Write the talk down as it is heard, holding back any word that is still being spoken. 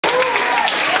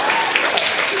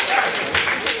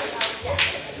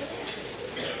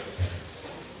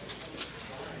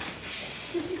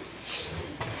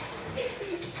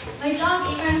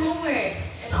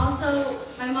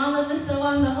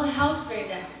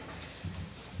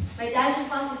My dad just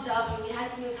lost his job and we had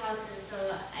to move houses, so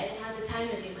I didn't have the time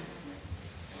to do my homework.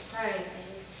 I'm sorry, I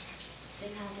just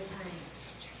didn't have the time.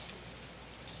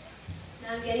 Now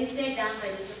I'm getting stared down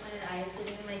by disappointed eyes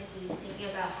sitting in my seat, thinking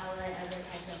about how will I ever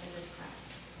catch up in this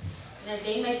class. And I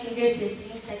bang my fingers to 16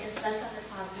 seconds left on the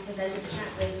clock because I just can't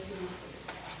wait to be free.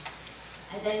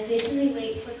 As I impatiently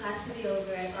wait for class to be over,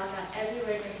 I block out every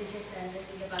word my teacher says and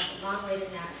think about the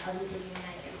long-awaited nap I'll be taking when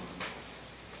I get home.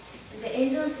 And the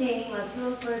angels sing while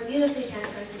 204 beautifully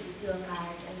transforms into 205,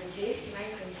 and the gates to my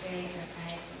sanctuary are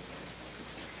quiet.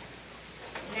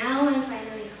 Now I'm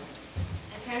finally home.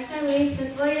 I pranced my way to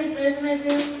the glorious doors of my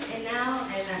room, and now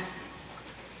I'm at peace.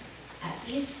 At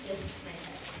peace with my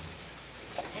head.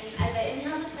 And as I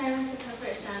inhale the silence of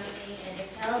comfort surrounding me and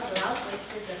exhale the loud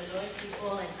voices of annoying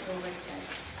people and schoolwork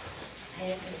stress,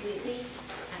 I am completely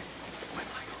at peace.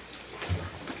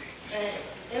 But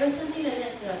there was something that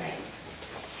didn't feel right.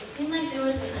 It seemed like there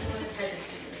was an unknown presence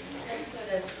in the room, some sort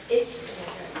of itch in my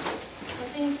throat,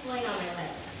 something pulling on my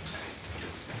leg.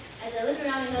 As I look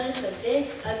around, I notice a big,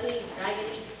 ugly,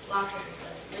 raggedy block of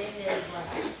rimmed in blood.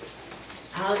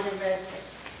 Algebra 6.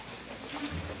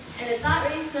 And a thought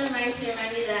raced to my mind to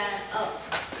remind me that, oh,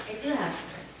 I do have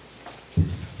to.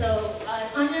 So while I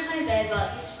ponder in my bed while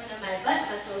each one of my butt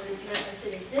muscles is up and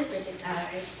sitting stiff for 6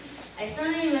 hours, I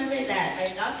suddenly remembered that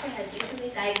my doctor has recently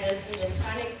diagnosed me with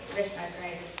chronic wrist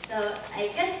arthritis. So I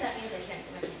guess that means I can't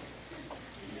do my homework.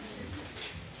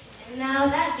 And now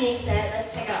that being said,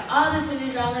 let's check out all the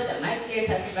Twitter drama that my peers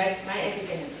have provided for my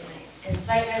entertainment tonight and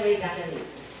swipe my way down the list.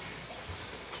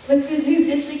 Look whose news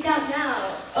just leaked out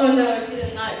now. Oh no, she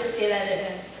did not just say that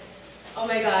at him. Oh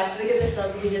my gosh, look at the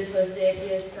selfie he just posted. He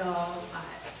is so hot.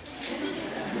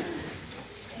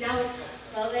 And now it's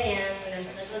 12 a.m. and I'm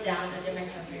snuggled down under my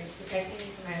covers, protecting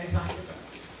me from my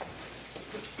responsibilities.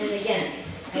 And again,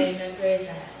 I remembered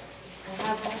that I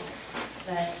have homework,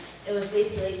 but it was way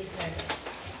too late to start it.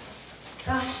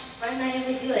 Gosh, why didn't I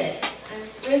ever do it? I'm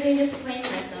further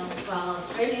disappointing myself while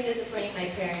further disappointing my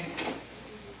parents.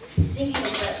 Thinking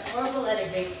of that horrible letter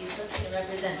grade you chosen to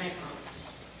represent my college.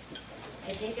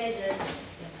 I think I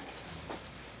just give up.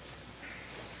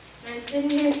 And I'm sitting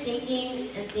here thinking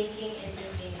and thinking and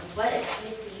thinking of what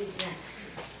excuse to use next.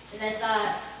 And I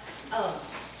thought, oh,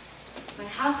 my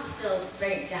house is still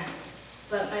burnt down,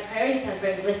 but my priorities have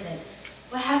burned with it.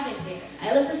 What happened here?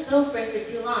 I let the stove burn for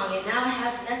too long, and now I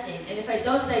have nothing. And if I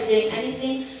don't start doing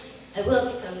anything, I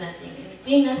will become nothing. And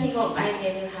being nothing won't buy me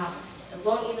a new house. It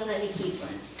won't even let me keep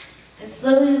one. I'm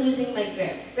slowly losing my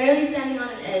grip, barely standing on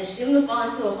an edge, doomed to fall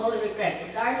into a hole of regrets,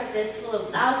 a dark abyss full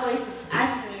of loud voices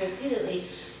asking me repeatedly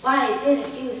why I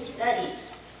didn't do study.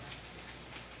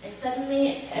 And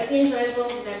suddenly, every enjoyable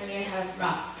memory I have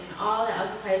rots, and all that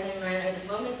occupies my mind are the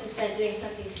moments I spent doing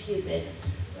something stupid,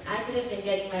 when I could have been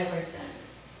getting my work done.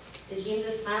 The dreams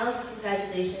of smiles and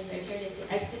congratulations are turned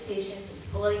into expectations of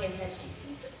scolding and catching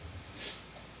me.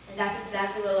 And that's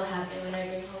exactly what will happen when I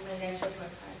bring home my next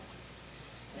report card.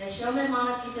 When I show my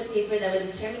mom a piece of paper that would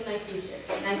determine my future,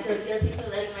 and I feel guilty for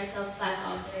letting myself slack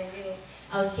off when I knew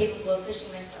I was capable of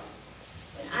pushing myself.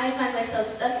 When I find myself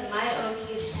stuck in my own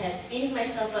caged head, beating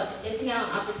myself up for missing out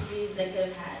on opportunities I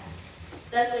could have had.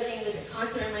 Stuck living with a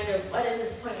constant reminder of what a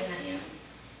disappointment I am.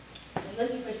 I'm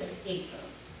looking for some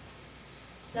scapegoat,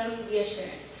 some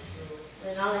reassurance,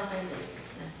 when all I find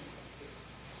is nothing.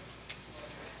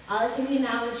 All I can do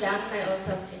now is drown in my own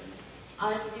self-pity.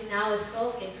 All I can do now is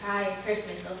sulk and cry and curse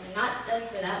myself for not studying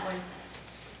for that one test,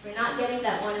 for not getting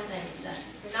that one assignment done,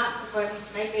 for not performing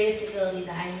to my greatest ability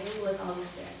that I knew was always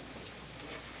there.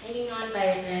 Hanging on by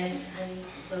a thread, I'm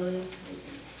slowly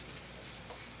losing.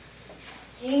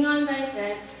 Hanging on by a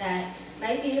thread that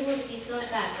might be able to be sewn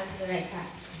back onto the right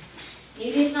path.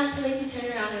 Maybe it's not too late to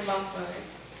turn around and walk forward.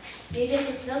 Maybe I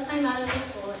can still climb out of this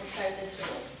hole and start this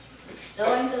race.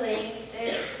 Though I'm delaying,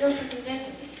 there's still something there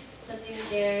for me. Something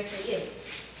there for you.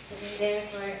 Something there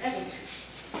for everyone.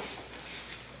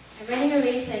 I'm running a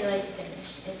race I know I can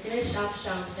finish, and finish off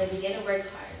strong if I begin to work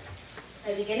hard. If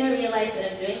I begin to realize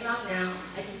that I'm doing wrong now,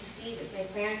 I can proceed with my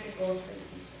plans and goals for the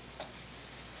future.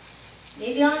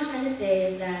 Maybe all I'm trying to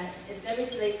say is that it's never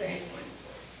too late for anyone.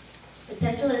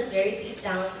 Potential is buried deep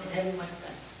down in every one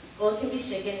of us. Gold can be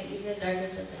stricken in even the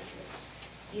darkest of places,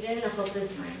 even in a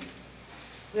hopeless mind.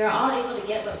 We are all able to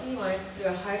get what we want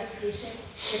through a heart of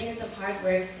patience, putting in some hard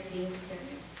work, and being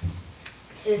determined.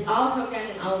 It is all programmed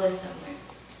in all of us somewhere.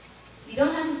 We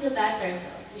don't have to feel bad for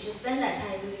ourselves. We should spend that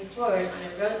time moving forward on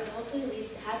a road that hopefully leads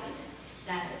to happiness,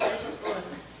 that essential goal in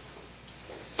life,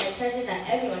 that treasure that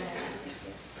everyone has access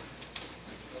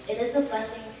to. It is a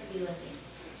blessing to be living.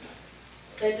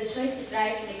 But it's a choice to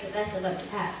thrive and make the best of what we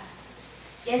have.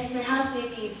 Yes, my house may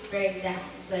be burned down,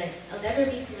 but I'll never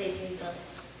be too late to rebuild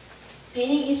it.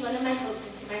 Painting each one of my hopes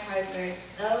into my hard work,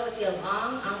 though it would be a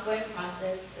long, ongoing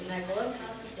process, when my golden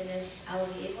house is finished, I will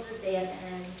be able to say at the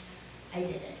end, I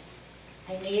did it.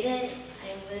 I made it, I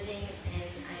am living, and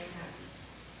I am happy.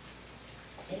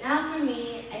 And now for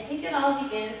me, I think it all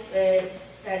begins with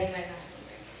starting my bathroom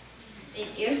work.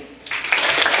 Thank you.